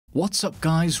What's up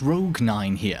guys,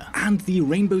 Rogue9 here, and the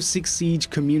Rainbow Six Siege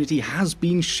community has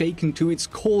been shaken to its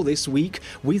core this week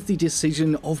with the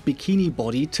decision of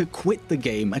BikiniBodhi to quit the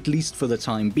game, at least for the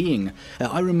time being.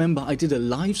 I remember I did a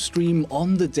live stream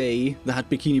on the day that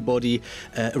BikiniBodhi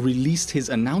released his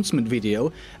announcement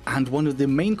video, and one of the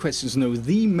main questions, no,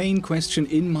 the main question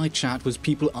in my chat was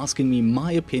people asking me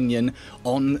my opinion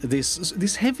on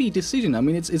this heavy decision. I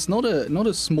mean, it's not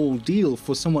a small deal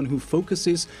for someone who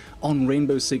focuses on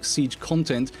Rainbow Six Siege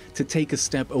content to take a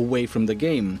step away from the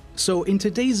game. So in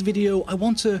today's video, I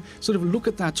want to sort of look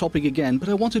at that topic again, but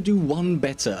I want to do one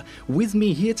better. With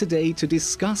me here today to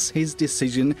discuss his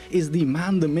decision is the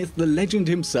man, the myth, the legend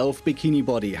himself,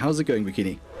 BikiniBodhi. How's it going,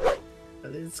 Bikini?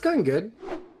 It's going good.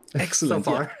 Excellent.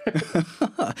 So far.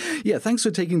 Yeah. Yeah, thanks for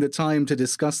taking the time to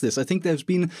discuss this. I think there's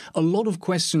been a lot of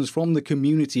questions from the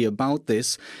community about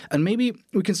this, and maybe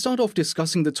we can start off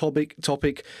discussing the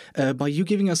topic by you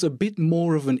giving us a bit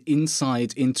more of an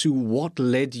insight into what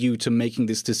led you to making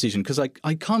this decision, because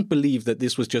I can't believe that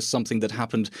this was just something that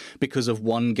happened because of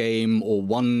one game or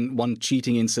one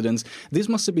cheating incident. This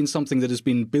must have been something that has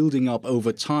been building up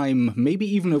over time, maybe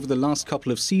even over the last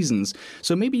couple of seasons.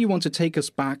 So maybe you want to take us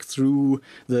back through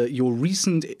your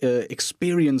recent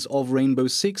experience of Rainbow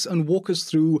Six and walk us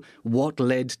through what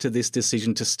led to this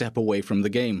decision to step away from the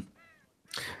game.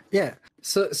 Yeah.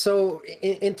 So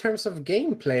in terms of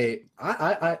gameplay,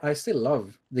 I still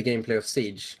love the gameplay of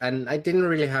Siege, and I didn't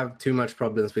really have too much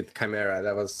problems with Chimera.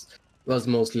 That was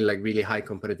mostly like really high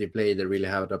competitive play that really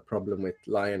had a problem with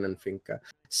Lion and Finka.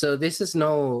 So this is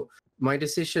my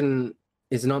decision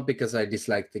is not because I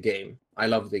dislike the game. I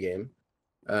love the game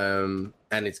and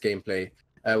its gameplay.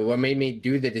 What made me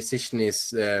do the decision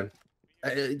is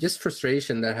just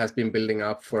frustration that has been building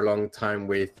up for a long time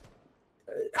with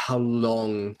how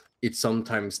long it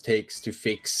sometimes takes to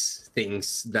fix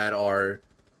things that are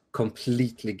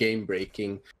completely game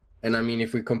breaking. And I mean,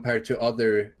 if we compare to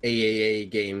other AAA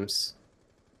games,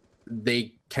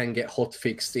 they can get hot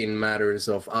fixed in matters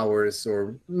of hours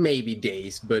or maybe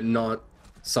days, but not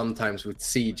sometimes with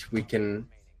Siege.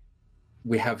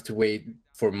 We have to wait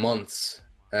for months.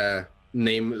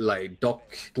 Name like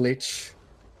dock glitch,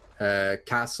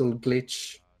 castle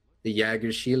glitch, the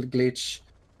Jaeger shield glitch.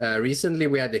 Recently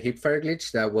we had the hipfire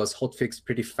glitch that was hotfixed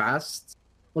pretty fast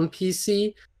on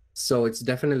PC, so it's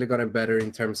definitely gotten better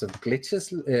in terms of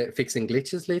glitches, fixing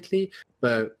glitches lately.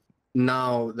 But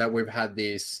now that we've had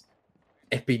this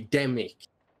epidemic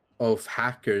of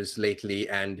hackers lately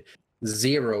and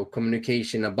zero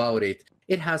communication about it,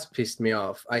 it has pissed me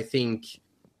off. I think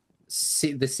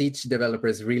the Siege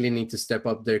developers really need to step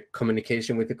up their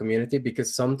communication with the community,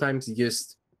 because sometimes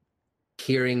just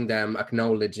hearing them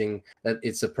acknowledging that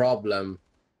it's a problem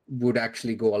would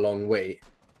actually go a long way.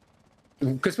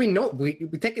 Because we know,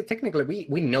 technically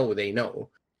we know they know,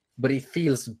 but it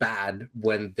feels bad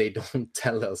when they don't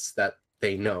tell us that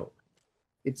they know.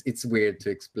 It's weird to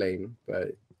explain,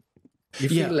 but you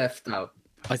feel left out.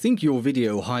 I think your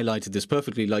video highlighted this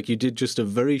perfectly. Like, you did just a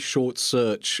very short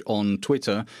search on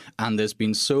Twitter, and there's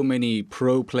been so many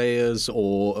pro players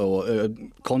or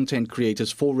content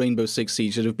creators for Rainbow Six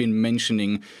Siege that have been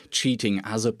mentioning cheating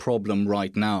as a problem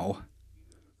right now.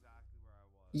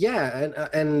 Yeah,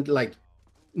 and like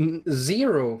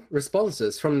zero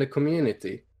responses from the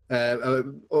community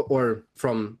or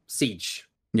from Siege.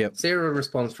 Yep. Zero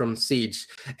response from Siege,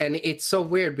 and it's so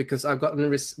weird because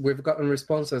we've gotten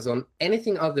responses on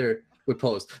anything other we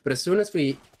post, but as soon as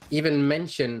we even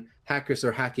mention hackers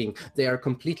or hacking, they are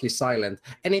completely silent,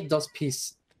 and it does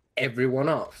piss everyone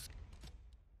off.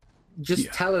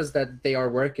 Just tell us that they are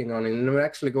working on it, and it will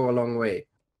actually go a long way.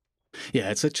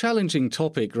 Yeah, it's a challenging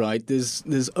topic, right? There's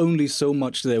only so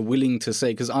much they're willing to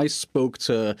say, because I spoke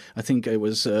to, I think it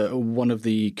was one of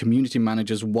the community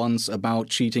managers once about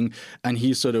cheating, and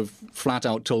he sort of flat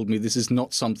out told me this is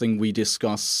not something we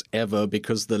discuss ever,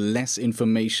 because the less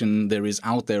information there is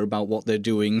out there about what they're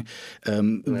doing,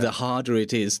 the harder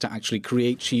it is to actually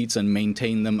create cheats and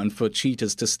maintain them, and for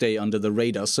cheaters to stay under the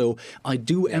radar. So I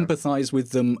do empathize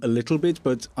with them a little bit,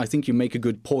 but I think you make a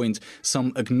good point.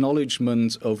 Some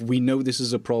acknowledgement of, we know this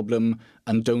is a problem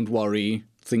and don't worry,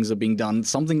 things are being done.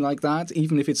 Something like that,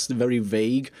 even if it's very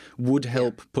vague, would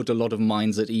help put a lot of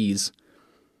minds at ease.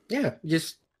 Yeah,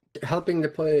 just helping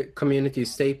the community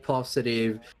stay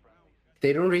positive.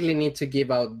 They don't really need to give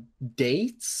out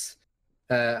dates,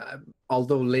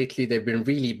 although lately they've been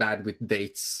really bad with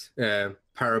dates,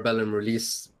 Parabellum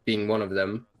release being one of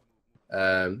them.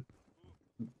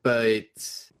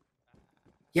 But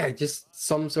yeah, just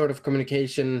some sort of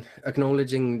communication,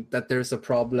 acknowledging that there's a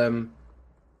problem,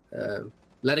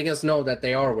 letting us know that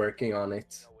they are working on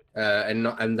it,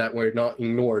 and that we're not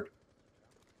ignored.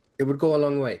 it would go a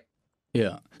long way.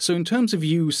 Yeah. So in terms of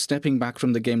you stepping back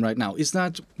from the game right now, is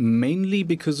that mainly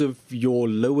because of your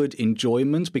lowered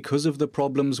enjoyment, because of the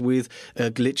problems with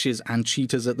glitches and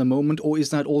cheaters at the moment, or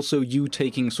is that also you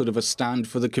taking sort of a stand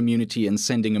for the community and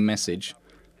sending a message?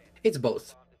 It's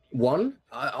both. One,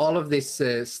 all of this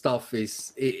stuff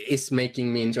is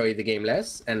making me enjoy the game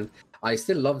less, and I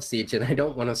still love Siege, and I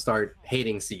don't want to start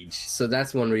hating Siege. So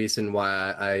that's one reason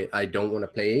why I don't want to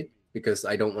play it, because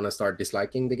I don't want to start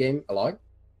disliking the game a lot.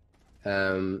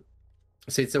 So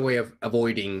it's a way of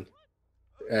avoiding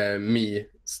me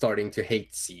starting to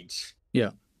hate Siege.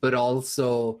 Yeah. But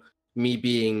also me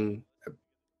being,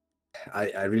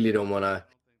 I really don't want to,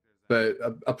 but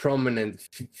a prominent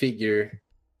figure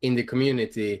in the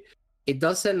community, it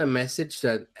does send a message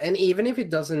that, and even if it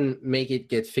doesn't make it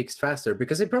get fixed faster,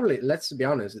 because it probably, let's be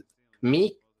honest,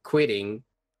 me quitting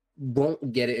won't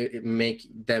make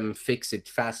them fix it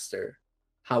faster.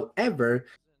 However,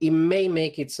 it may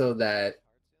make it so that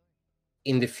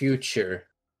in the future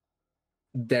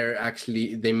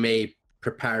they may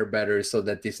prepare better so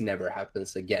that this never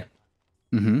happens again.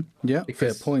 Yeah,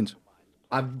 because fair point.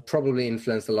 I've probably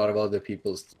influenced a lot of other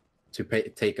people to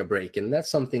take a break, and that's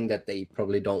something that they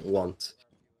probably don't want.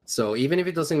 So even if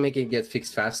it doesn't make it get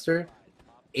fixed faster,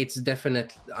 it's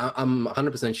definitely, I'm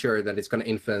 100% sure that it's going to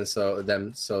influence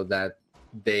them so that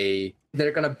they're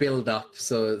going to build up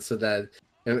so that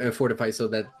and fortify so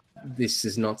that this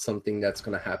is not something that's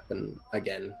going to happen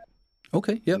again.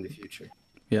 Okay, yeah. In the future.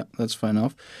 Yeah, that's fair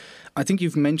enough. I think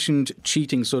you've mentioned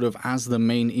cheating sort of as the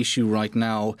main issue right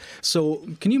now. So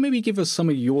can you maybe give us some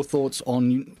of your thoughts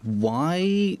on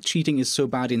why cheating is so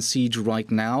bad in Siege right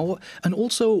now? And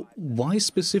also, why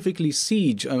specifically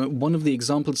Siege? One of the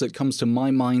examples that comes to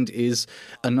my mind is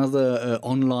another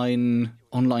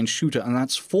online shooter, and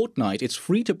that's Fortnite. It's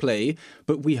free to play,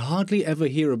 but we hardly ever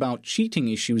hear about cheating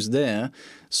issues there.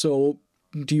 So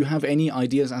do you have any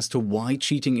ideas as to why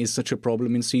cheating is such a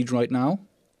problem in Siege right now?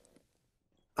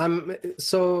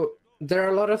 So there are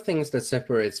a lot of things that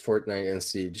separates Fortnite and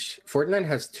Siege. Fortnite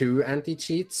has two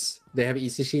anti-cheats. They have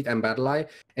Easy Cheat and Battle Eye,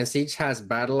 and Siege has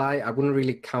Battle Eye. I wouldn't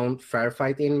really count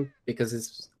Firefight in because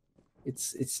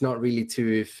it's not really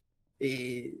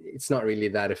it's not really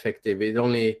that effective. It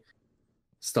only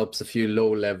stops a few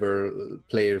low-level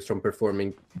players from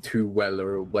performing too well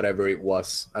or whatever it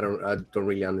was. I don't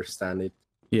really understand it.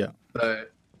 Yeah.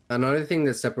 But another thing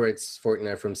that separates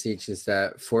Fortnite from Siege is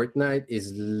that Fortnite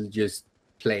is just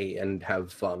play and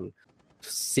have fun.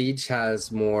 Siege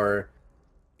has more.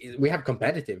 We have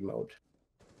competitive mode,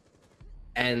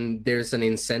 and there's an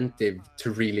incentive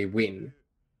to really win.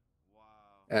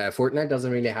 Fortnite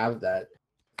doesn't really have that.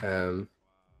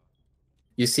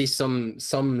 You see some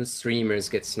streamers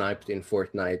get sniped in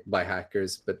Fortnite by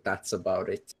hackers, but that's about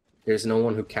it. There's no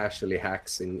one who casually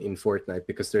hacks in Fortnite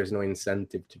because there's no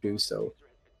incentive to do so.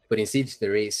 But in Siege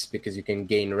there is, because you can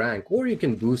gain rank or you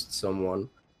can boost someone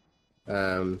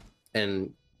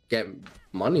and get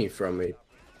money from it.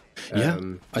 Yeah,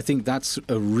 I think that's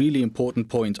a really important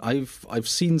point. I've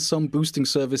seen some boosting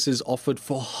services offered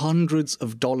for hundreds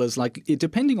of dollars, like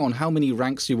depending on how many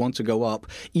ranks you want to go up,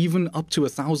 even up to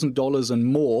 $1,000 and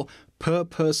more per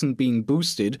person being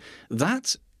boosted.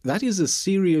 That is a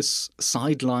serious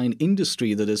sideline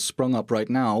industry that has sprung up right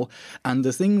now. And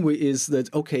the thing is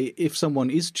that, okay, if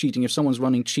someone is cheating, if someone's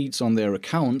running cheats on their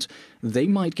account, they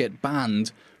might get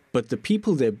banned, but the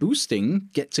people they're boosting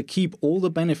get to keep all the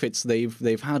benefits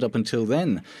they've had up until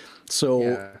then. So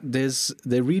Yeah.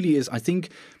 there really is, I think.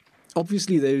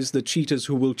 Obviously, there's the cheaters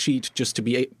who will cheat just to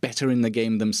be better in the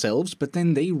game themselves, but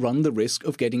then they run the risk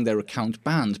of getting their account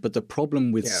banned. But the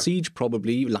problem with Siege,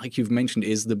 probably, like you've mentioned,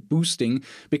 is the boosting,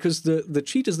 because the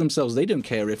cheaters themselves, they don't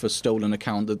care if a stolen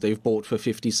account that they've bought for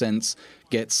 50 cents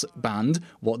gets banned.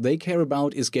 What they care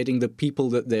about is getting the people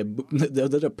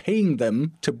that are paying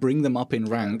them to bring them up in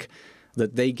rank,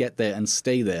 that they get there and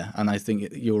stay there. And I think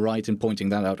you're right in pointing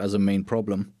that out as a main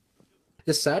problem.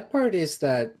 The sad part is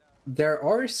that there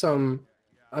are some,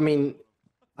 I mean,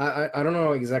 I don't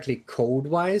know exactly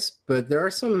code-wise, but there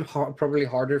are some probably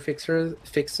harder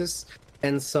fixes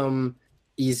and some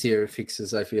easier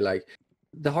fixes, I feel like.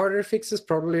 The harder fixes,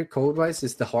 probably code-wise,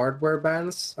 is the hardware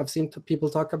bans I've seen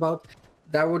people talk about.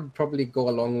 That would probably go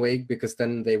a long way, because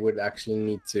then they would actually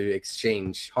need to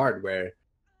exchange hardware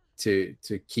to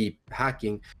keep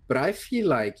hacking. But I feel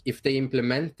like if they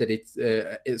implemented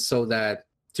it so that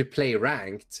to play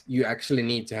ranked, you actually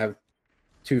need to have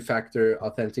two-factor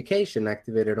authentication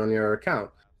activated on your account.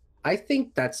 I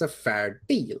think that's a fair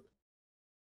deal.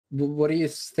 What do you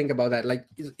think about that? Like,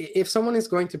 if someone is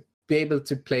going to be able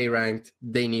to play ranked,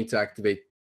 they need to activate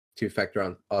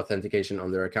two-factor authentication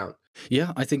on their account.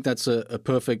 Yeah, I think that's a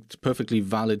perfectly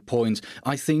valid point.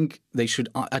 I think they should,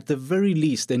 at the very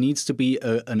least, there needs to be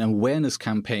an awareness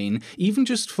campaign, even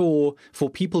just for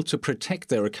people to protect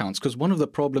their accounts. Because one of the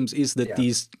problems is that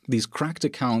these cracked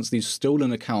accounts, these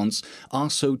stolen accounts, are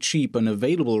so cheap and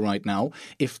available right now.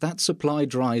 If that supply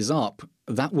dries up,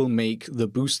 that will make the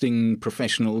boosting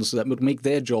professionals, that would make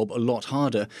their job a lot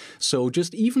harder. So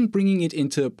just even bringing it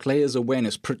into players'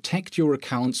 awareness, protect your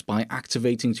accounts by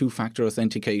activating two-factor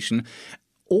authentication,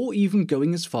 or even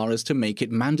going as far as to make it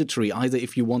mandatory. Either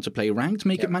if you want to play ranked,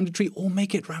 make it mandatory, or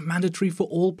make it mandatory for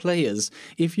all players.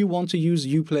 If you want to use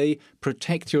Uplay,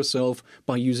 protect yourself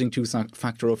by using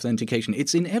two-factor authentication.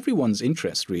 It's in everyone's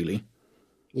interest, really.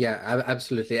 Yeah,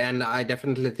 absolutely. And I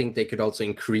definitely think they could also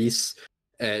increase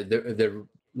the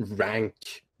rank,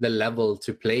 the level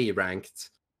to play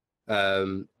ranked.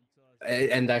 And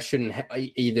that shouldn't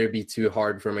either be too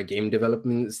hard from a game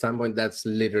development standpoint. That's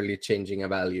literally changing a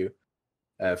value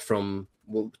from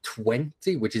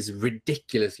 20, which is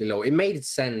ridiculously low. It made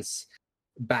sense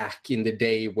back in the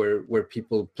day where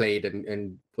people played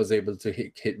and was able to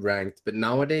hit ranked, but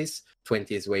nowadays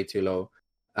 20 is way too low.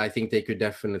 I think they could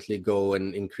definitely go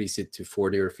and increase it to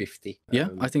 40 or 50. Yeah,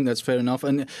 I think that's fair enough.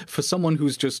 And for someone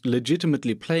who's just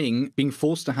legitimately playing, being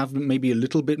forced to have maybe a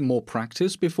little bit more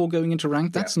practice before going into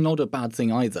rank, that's not a bad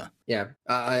thing either. Yeah,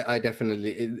 I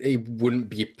definitely, it wouldn't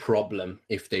be a problem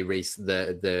if they raise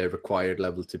the required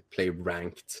level to play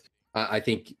ranked. I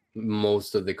think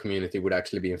most of the community would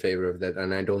actually be in favor of that.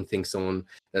 And I don't think someone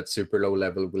that's super low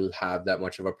level will have that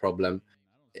much of a problem.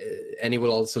 And it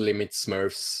will also limit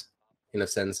Smurfs in a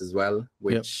sense as well,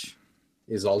 which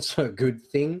is also a good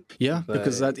thing. Yeah,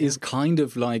 because that is kind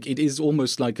of like, it is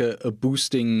almost like a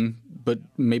boosting, but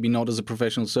maybe not as a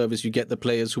professional service. You get the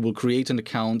players who will create an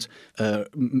account,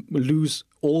 lose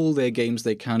all their games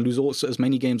they can, lose also as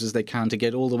many games as they can to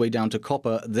get all the way down to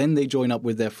copper. Then they join up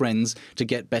with their friends to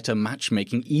get better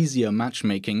matchmaking, easier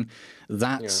matchmaking.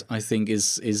 That, I think,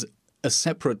 is a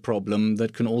separate problem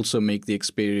that can also make the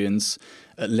experience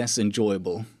less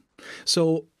enjoyable.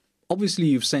 So obviously,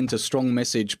 you've sent a strong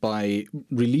message by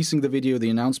releasing the video, the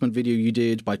announcement video you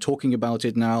did, by talking about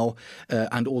it now,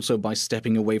 and also by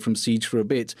stepping away from Siege for a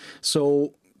bit.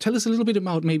 So tell us a little bit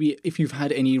about maybe if you've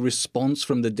had any response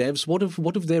from the devs. What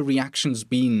have their reactions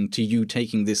been to you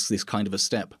taking this kind of a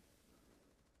step?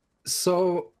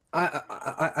 So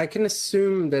I can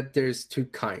assume that there's two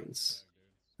kinds.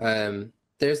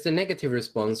 There's the negative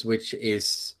response, which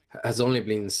has only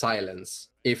been silence.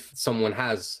 If someone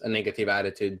has a negative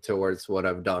attitude towards what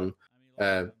I've done,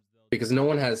 because no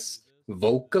one has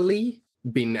vocally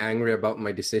been angry about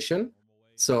my decision.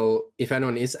 So if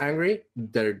anyone is angry,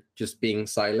 they're just being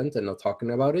silent and not talking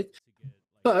about it.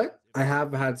 But I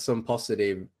have had some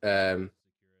positive, kind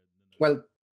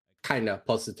of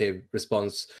positive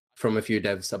response from a few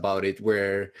devs about it,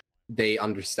 where they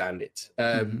understand it.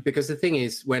 Because the thing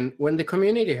is, when the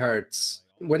community hurts,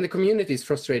 when the community is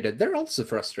frustrated, they're also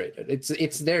frustrated.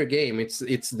 It's their game.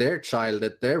 It's their child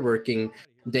that they're working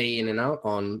day in and out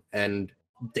on, and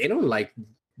they don't like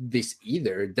this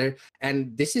either.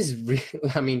 And this is real.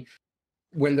 I mean,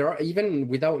 when there are, even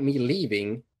without me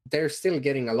leaving, they're still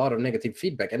getting a lot of negative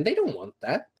feedback, and they don't want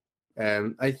that.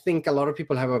 I think a lot of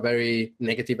people have a very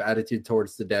negative attitude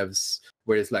towards the devs,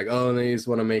 where it's like, oh, they just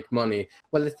want to make money.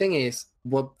 Well, the thing is,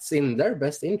 what's in their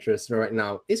best interest right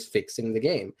now is fixing the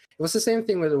game. It was the same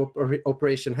thing with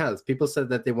Operation Health. People said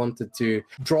that they wanted to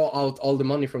draw out all the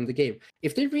money from the game.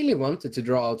 If they really wanted to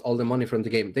draw out all the money from the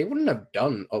game, they wouldn't have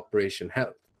done Operation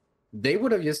Health. They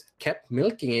would have just kept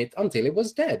milking it until it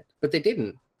was dead, but they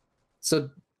didn't. So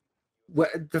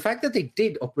the fact that they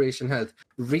did Operation Health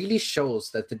really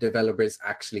shows that the developers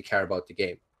actually care about the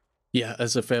game. Yeah,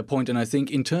 that's a fair point. And I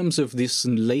think in terms of this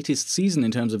latest season,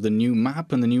 in terms of the new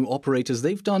map and the new operators,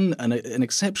 they've done an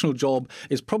exceptional job.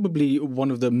 It's probably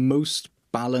one of the most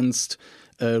balanced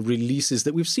releases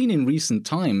that we've seen in recent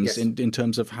times, in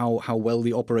terms of how well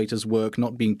the operators work,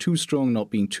 not being too strong, not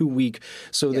being too weak.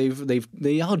 So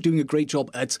they are doing a great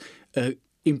job at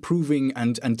improving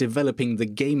and developing the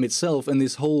game itself. And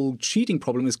this whole cheating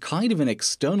problem is kind of an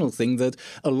external thing that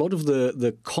a lot of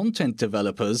the content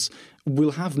developers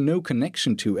will have no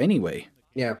connection to anyway.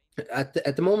 Yeah,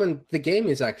 at the moment, the game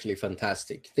is actually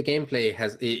fantastic. The gameplay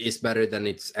is better than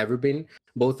it's ever been.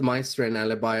 Both Maestro and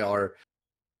Alibi are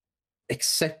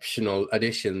exceptional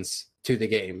additions to the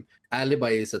game. Alibi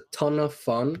is a ton of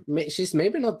fun. She's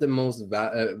maybe not the most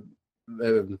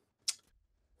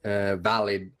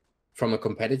valid from a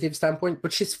competitive standpoint,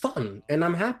 but she's fun, and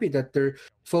I'm happy that they're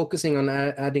focusing on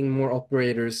adding more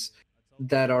operators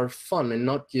that are fun and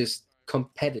not just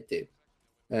competitive.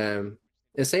 The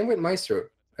same with Maestro.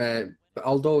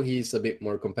 although he's a bit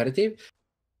more competitive,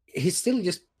 he's still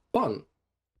just fun.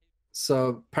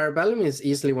 So Parabellum is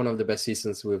easily one of the best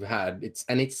seasons we've had. It's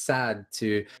sad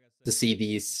to see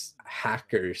these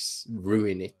hackers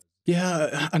ruin it.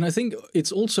 Yeah, and I think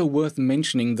it's also worth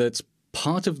mentioning that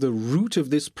part of the root of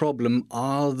this problem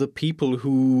are the people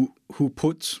who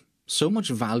put so much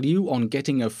value on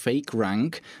getting a fake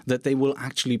rank that they will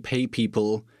actually pay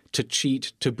people to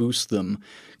cheat to boost them.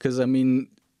 Because, I mean,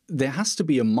 there has to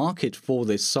be a market for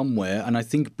this somewhere, and I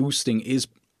think boosting is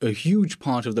a huge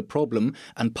part of the problem,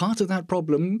 and part of that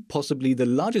problem, possibly the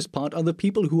largest part, are the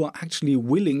people who are actually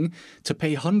willing to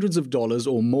pay hundreds of dollars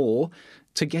or more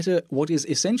to get what is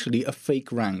essentially a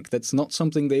fake rank. That's not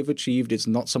something they've achieved. It's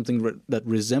not something that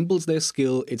resembles their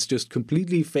skill. It's just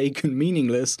completely fake and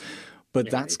meaningless. But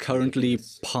that's currently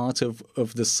part of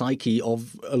the psyche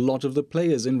of a lot of the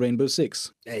players in Rainbow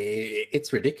Six.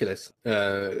 It's ridiculous.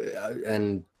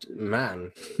 And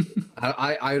man,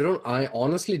 I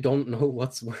honestly don't know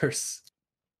what's worse.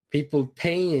 People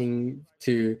paying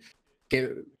to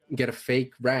get a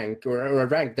fake rank or a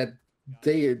rank that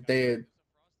they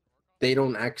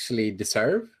don't actually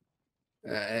deserve.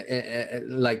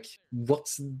 Like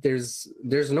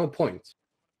there's no point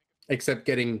except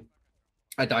getting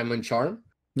a diamond charm.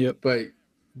 Yep. But it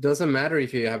doesn't matter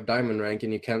if you have diamond rank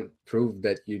and you can't prove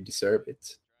that you deserve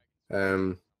it.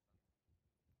 But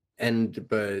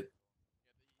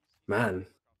man,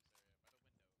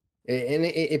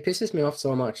 it pisses me off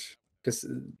so much because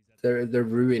they're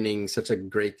ruining such a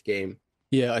great game.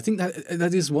 Yeah, I think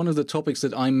that is one of the topics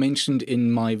that I mentioned in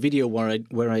my video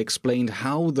where I explained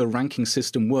how the ranking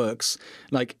system works.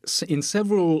 Like in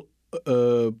several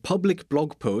public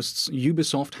blog posts,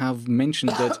 Ubisoft have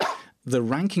mentioned that the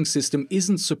ranking system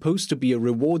isn't supposed to be a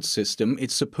reward system.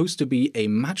 It's supposed to be a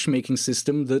matchmaking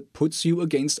system that puts you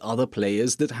against other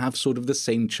players that have sort of the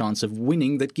same chance of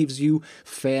winning, that gives you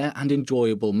fair and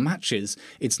enjoyable matches.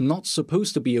 It's not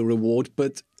supposed to be a reward,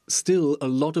 but still a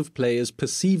lot of players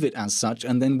perceive it as such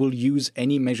and then will use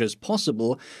any measures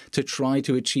possible to try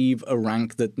to achieve a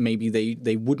rank that maybe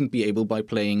they wouldn't be able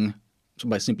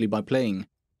simply by playing.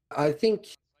 I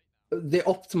think the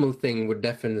optimal thing would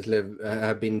definitely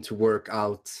have been to work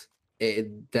out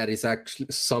that is actually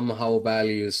somehow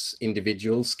values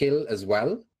individual skill as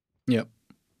well. Yeah.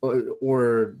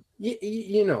 Or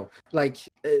you know, like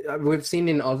we've seen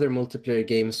in other multiplayer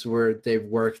games where they've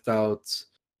worked out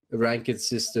ranked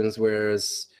systems,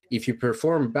 whereas if you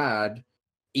perform bad,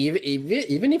 even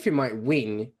if you might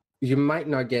win, you might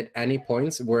not get any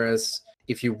points, whereas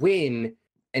if you win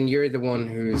and you're the one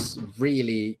who's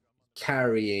really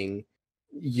carrying,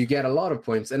 you get a lot of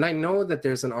points. And I know that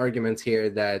there's an argument here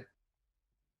that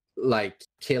like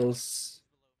kill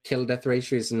death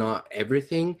ratio is not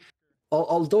everything,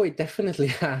 although it definitely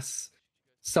has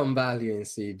some value in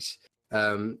Siege.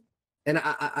 And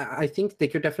I think they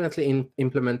could definitely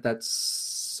implement that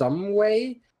some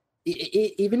way,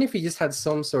 even if you just had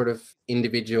some sort of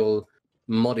individual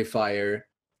modifier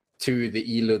to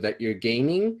the elo that you're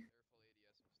gaining.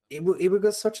 It would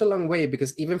go such a long way,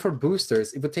 because even for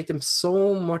boosters, it would take them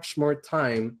so much more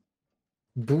time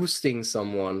boosting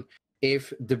someone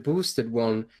if the boosted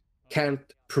one can't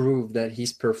prove that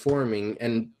he's performing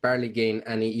and barely gain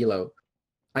any elo.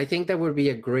 I think that would be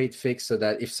a great fix, so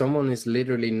that if someone is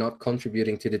literally not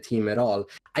contributing to the team at all,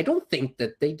 I don't think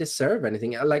that they deserve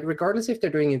anything. Like, regardless if they're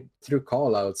doing it through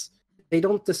callouts, they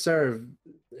don't deserve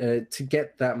to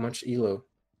get that much elo.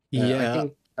 Yeah. I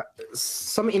think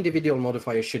some individual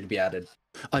modifiers should be added.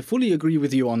 I fully agree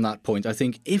with you on that point. I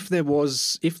think if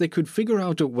they could figure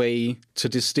out a way to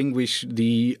distinguish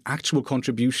the actual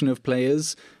contribution of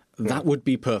players, that would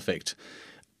be perfect.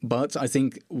 But I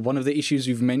think one of the issues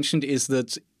you've mentioned is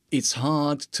that it's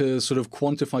hard to sort of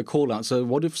quantify callouts. So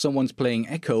what if someone's playing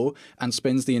Echo and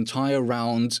spends the entire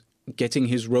round getting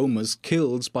his roamers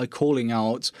killed by calling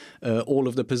out all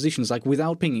of the positions, like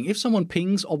without pinging? If someone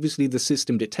pings, obviously the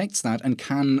system detects that and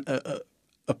can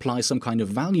apply some kind of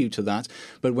value to that.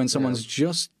 But when someone's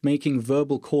just making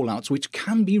verbal callouts, which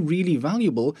can be really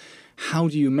valuable, how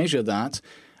do you measure that?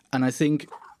 And I think,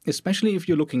 especially if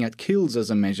you're looking at kills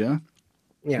as a measure,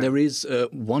 there is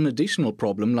one additional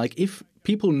problem. Like, if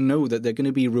people know that they're going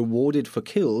to be rewarded for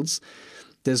kills,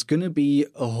 there's going to be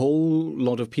a whole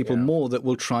lot of people more that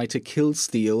will try to kill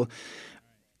steal.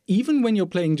 Even when you're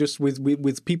playing just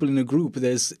with people in a group,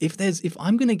 if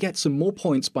I'm going to get some more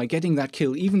points by getting that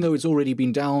kill, even though it's already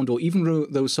been downed, or even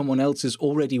though someone else is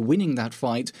already winning that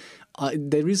fight,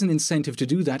 there is an incentive to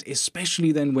do that,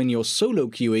 especially then when you're solo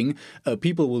queuing.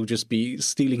 People will just be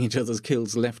stealing each other's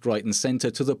kills left, right, and center,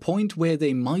 to the point where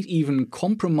they might even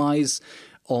compromise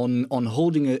on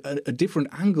holding a different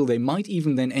angle, they might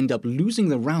even then end up losing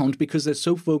the round because they're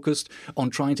so focused on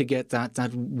trying to get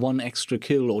that one extra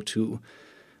kill or two.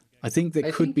 I think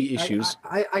there could be issues.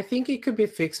 I think it could be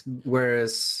fixed,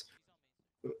 whereas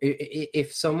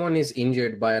if someone is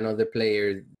injured by another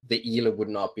player, the elo would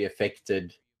not be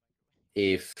affected.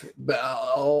 But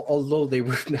although they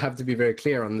would have to be very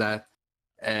clear on that.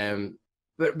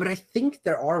 But I think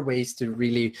there are ways to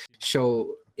really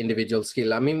show individual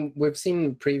skill. I mean, we've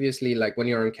seen previously, like when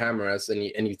you're on cameras and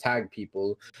you tag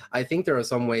people, I think there are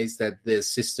some ways that the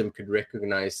system could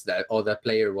recognize that, oh, that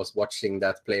player was watching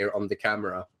that player on the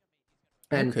camera,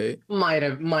 and might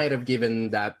have given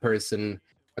that person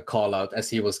a call out as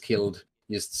he was killed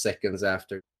just seconds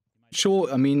after.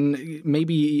 Sure, I mean,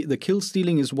 maybe the kill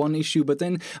stealing is one issue, but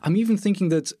then I'm even thinking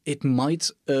that it might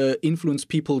influence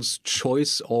people's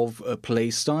choice of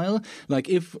play style. Like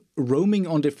if roaming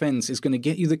on defense is going to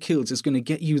get you the kills, it's going to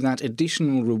get you that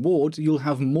additional reward, you'll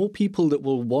have more people that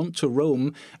will want to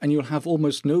roam, and you'll have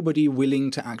almost nobody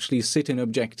willing to actually sit in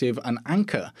objective and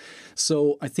anchor.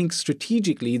 So I think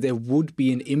strategically there would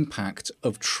be an impact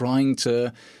of trying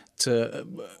to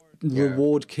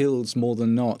reward kills more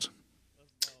than not.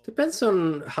 Depends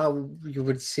on how you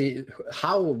would see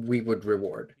how we would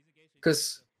reward,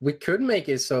 because we could make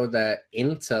it so that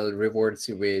Intel rewards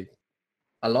you with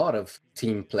a lot of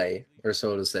team play, or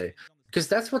so to say, because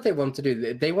that's what they want to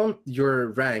do. They want your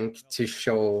rank to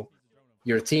show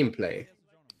your team play.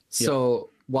 So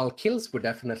while kills would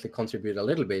definitely contribute a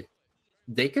little bit,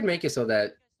 they could make it so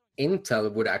that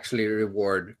Intel would actually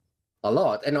reward a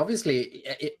lot. And obviously,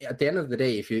 at the end of the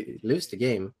day, if you lose the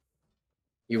game,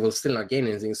 you will still not gain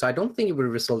anything. So I don't think it would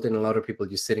result in a lot of people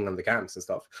just sitting on the cams and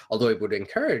stuff. Although it would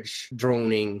encourage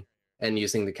droning and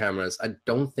using the cameras, I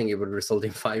don't think it would result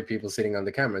in 5 people sitting on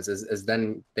the cameras, as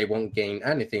then they won't gain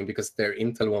anything because their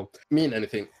intel won't mean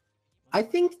anything. I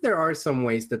think there are some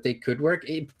ways that they could work.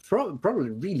 It's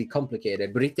probably really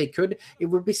complicated, but if they could, it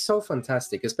would be so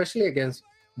fantastic, especially against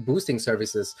boosting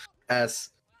services,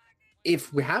 as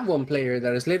if we have one player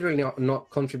that is literally not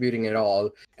contributing at all,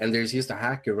 and there's just a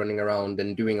hacker running around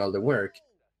and doing all the work,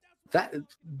 that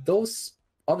those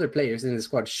other players in the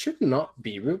squad should not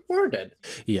be rewarded.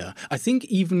 Yeah, I think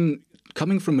even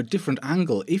coming from a different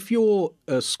angle, if you're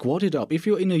squadded up, if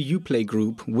you're in a Uplay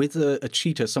group with a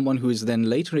cheater, someone who is then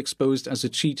later exposed as a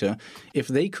cheater, if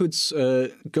they could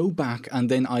go back and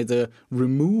then either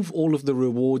remove all of the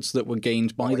rewards that were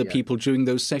gained by the people during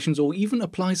those sessions, or even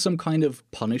apply some kind of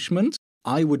punishment,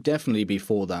 I would definitely be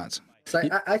for that. So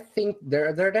I think there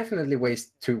are definitely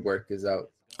ways to work this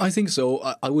out. I think so.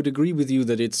 I would agree with you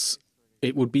that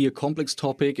it would be a complex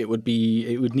topic. It would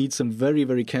need some very,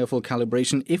 very careful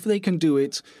calibration. If they can do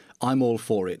it, I'm all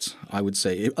for it, I would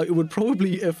say. It would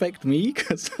probably affect me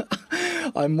because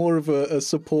I'm more of a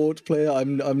support player.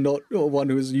 I'm not one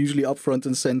who is usually up front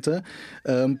and center.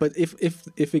 But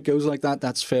if it goes like that,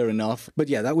 that's fair enough. But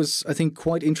yeah, that was, I think,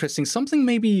 quite interesting. Something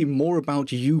maybe more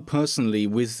about you personally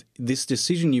with this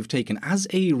decision you've taken. As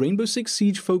a Rainbow Six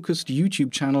Siege-focused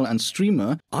YouTube channel and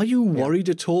streamer, are you worried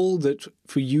at all that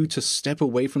for you to step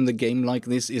away from the game like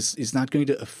this, is that going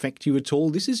to affect you at all?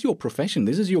 This is your profession.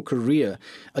 This is your career.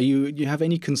 Do you have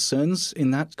any concerns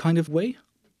in that kind of way?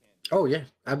 Oh, yeah,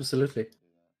 absolutely.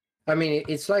 I mean,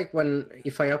 it's like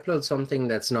if I upload something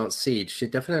that's not Siege,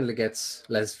 it definitely gets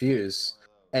less views.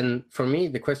 And for me,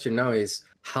 the question now is,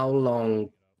 how long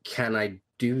can I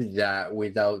do that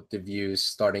without the views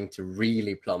starting to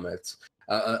really plummet?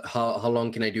 How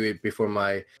long can I do it before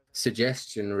my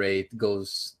suggestion rate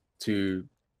goes to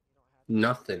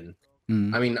nothing?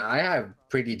 I mean, I have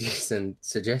pretty decent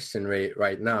suggestion rate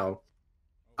right now.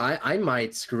 I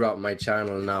might screw up my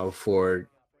channel now for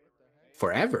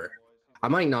forever. I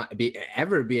might not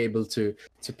ever be able to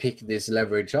pick this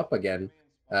leverage up again.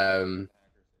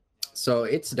 So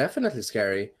it's definitely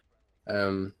scary.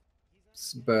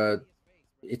 But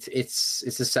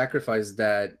it's a sacrifice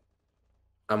that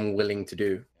I'm willing to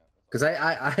do, because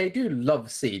I do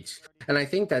love Siege, and I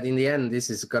think that in the end this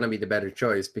is gonna be the better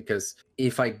choice, because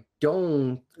if I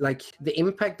don't like the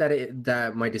impact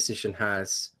that my decision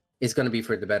has is gonna be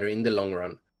for the better in the long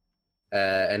run,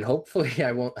 and hopefully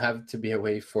I won't have to be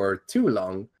away for too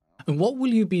long. And what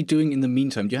will you be doing in the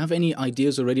meantime? Do you have any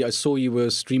ideas already? I saw you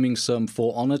were streaming some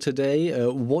For Honor today.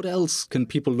 What else can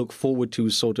people look forward to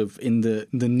sort of in the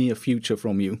near future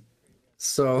from you?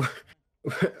 So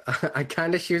I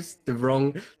kind of choose the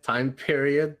wrong time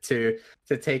period to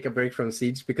take a break from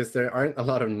Siege, because there aren't a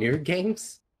lot of new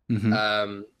games.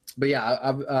 But yeah,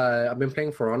 I've been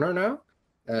playing For Honor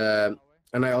now.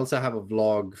 And I also have a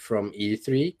vlog from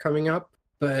E3 coming up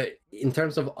But in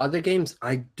terms of other games,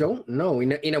 I don't know.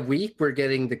 In a week, we're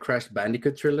getting the Crash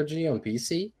Bandicoot trilogy on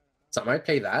PC, so I might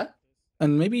play that.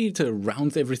 And maybe to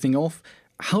round everything off,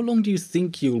 how long do you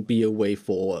think you'll be away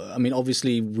for? I mean,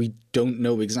 obviously, we don't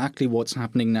know exactly what's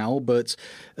happening now, but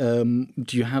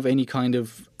do you have any kind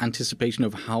of anticipation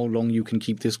of how long you can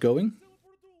keep this going?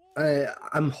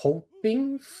 I'm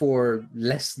hoping for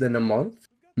less than a month.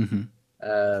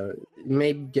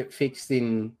 Maybe get fixed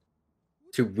in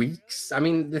 2 weeks. I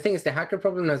mean, the thing is, the hacker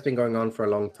problem has been going on for a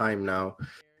long time now,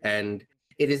 and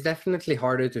it is definitely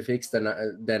harder to fix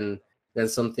than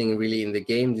something really in the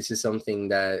game. This is something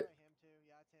that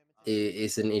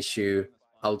is an issue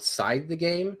outside the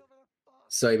game,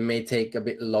 so it may take a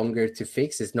bit longer to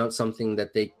fix. It's not something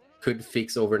that they could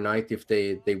fix overnight if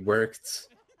they worked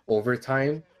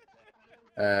overtime.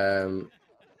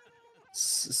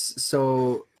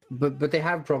 So but they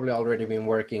have probably already been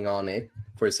working on it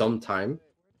for some time.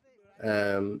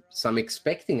 So I'm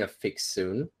expecting a fix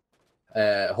soon.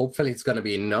 Hopefully it's gonna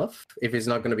be enough. If it's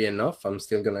not gonna be enough, I'm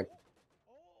still gonna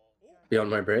be on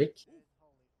my break,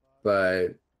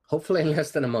 but hopefully in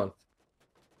less than a month.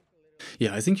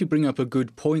 Yeah, I think you bring up a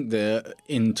good point there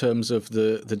in terms of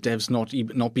the devs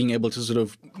not being able to sort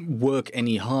of work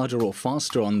any harder or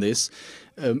faster on this,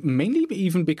 mainly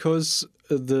even because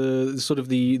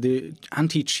the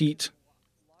anti-cheat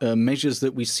measures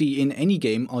that we see in any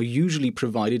game are usually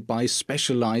provided by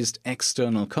specialized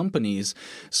external companies.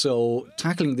 So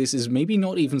tackling this is maybe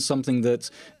not even something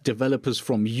that developers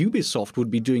from Ubisoft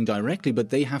would be doing directly, but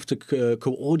they have to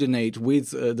coordinate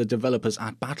with the developers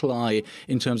at BattleEye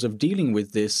in terms of dealing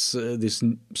with this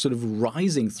sort of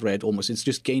rising threat almost. It's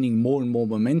just gaining more and more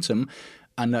momentum.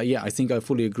 And yeah, I think I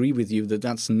fully agree with you that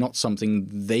that's not something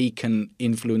they can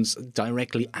influence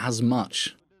directly as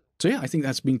much. So yeah, I think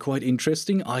that's been quite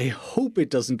interesting. I hope it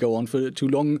doesn't go on for too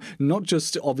long, not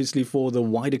just obviously for the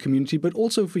wider community, but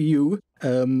also for you.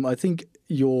 I think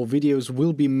your videos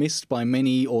will be missed by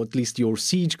many, or at least your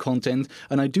Siege content,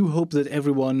 and I do hope that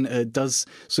everyone does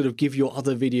sort of give your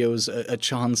other videos a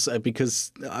chance,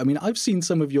 because, I mean, I've seen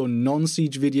some of your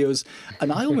non-Siege videos,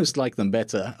 and I almost like them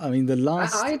better. I mean, the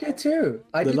last... I did too.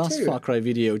 The last Far Cry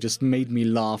video just made me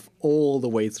laugh all the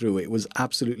way through. It was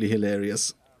absolutely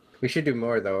hilarious. We should do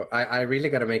more, though. I really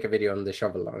got to make a video on the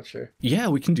shovel launcher. Yeah,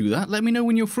 we can do that. Let me know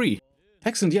when you're free.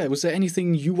 Excellent. Yeah, was there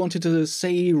anything you wanted to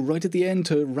say right at the end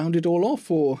to round it all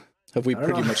off, or have we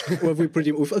pretty much? I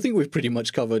think we've pretty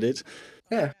much covered it.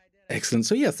 Yeah. Excellent.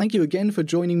 So yeah, thank you again for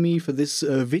joining me for this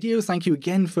video. Thank you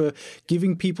again for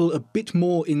giving people a bit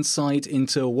more insight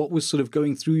into what was sort of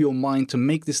going through your mind to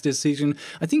make this decision.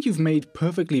 I think you've made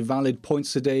perfectly valid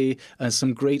points today,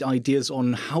 some great ideas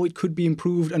on how it could be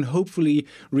improved, and hopefully,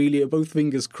 really, both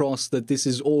fingers crossed that this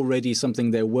is already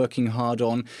something they're working hard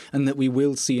on, and that we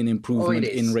will see an improvement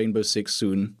in Rainbow Six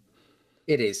soon.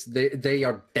 It is. They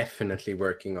are definitely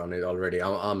working on it already,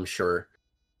 I'm sure.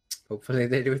 Hopefully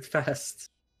they do it fast.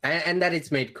 And that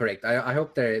it's made correct. I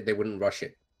hope they wouldn't rush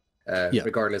it,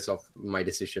 regardless of my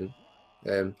decision.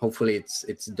 Hopefully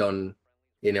it's done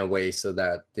in a way so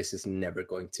that this is never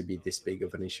going to be this big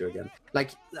of an issue again.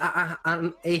 Like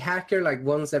a hacker, like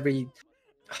once every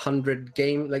 100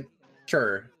 game, like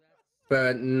sure,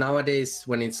 but nowadays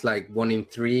when it's like 1 in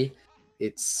 3,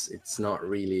 it's not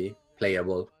really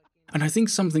playable. And I think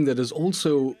something that has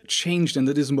also changed, and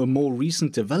that is a more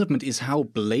recent development, is how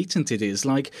blatant it is.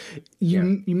 Like,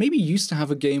 you maybe used to have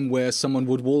a game where someone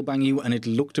would wallbang you and it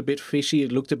looked a bit fishy,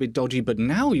 it looked a bit dodgy, but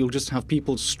now you'll just have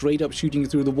people straight up shooting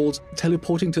through the walls,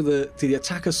 teleporting to the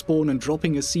attacker spawn and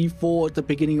dropping a C4 at the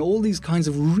beginning, all these kinds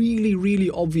of really, really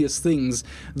obvious things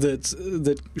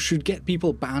that should get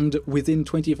people banned within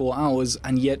 24 hours,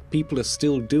 and yet people are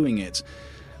still doing it,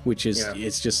 which is,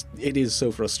 it is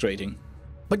so frustrating.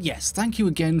 But yes, thank you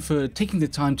again for taking the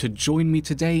time to join me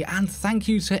today, and thank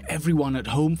you to everyone at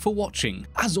home for watching.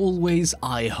 As always,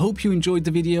 I hope you enjoyed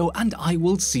the video, and I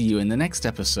will see you in the next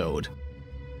episode.